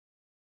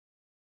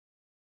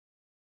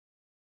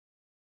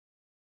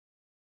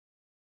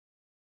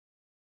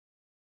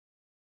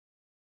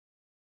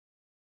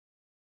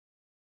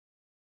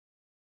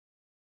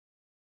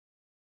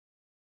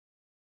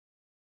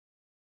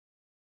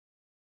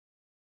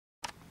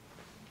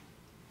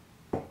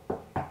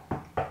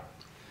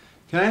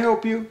Can I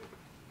help you?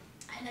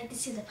 I'd like to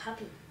see the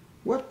puppy.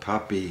 What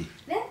puppy?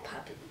 That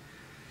puppy.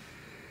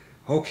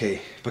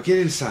 Okay, but get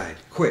inside,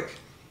 quick.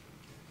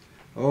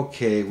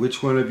 Okay,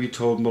 which one of you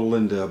told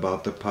Melinda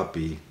about the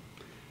puppy?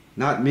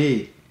 Not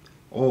me.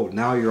 Oh,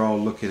 now you're all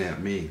looking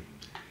at me.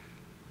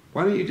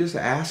 Why don't you just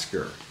ask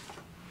her?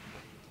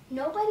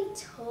 Nobody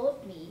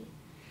told me.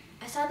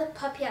 I saw the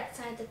puppy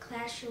outside the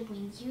classroom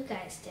when you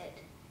guys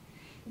did.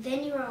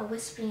 Then you were all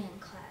whispering in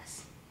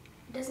class.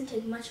 It doesn't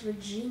take much of a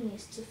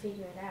genius to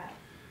figure it out.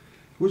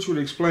 Which would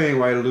explain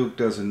why Luke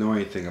doesn't know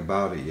anything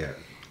about it yet.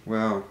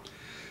 Well,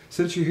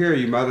 since you're here,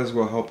 you might as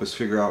well help us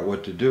figure out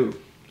what to do.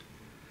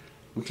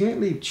 We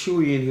can't leave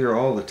Chewy in here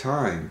all the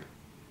time.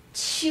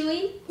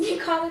 Chewy? You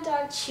call the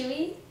dog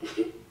Chewy?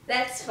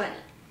 That's funny.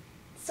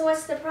 So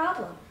what's the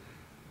problem?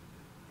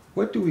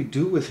 What do we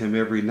do with him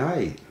every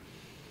night?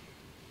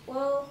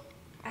 Well,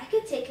 I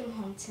could take him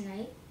home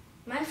tonight.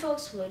 My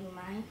folks wouldn't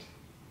mind.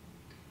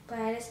 But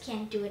I just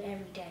can't do it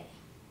every day.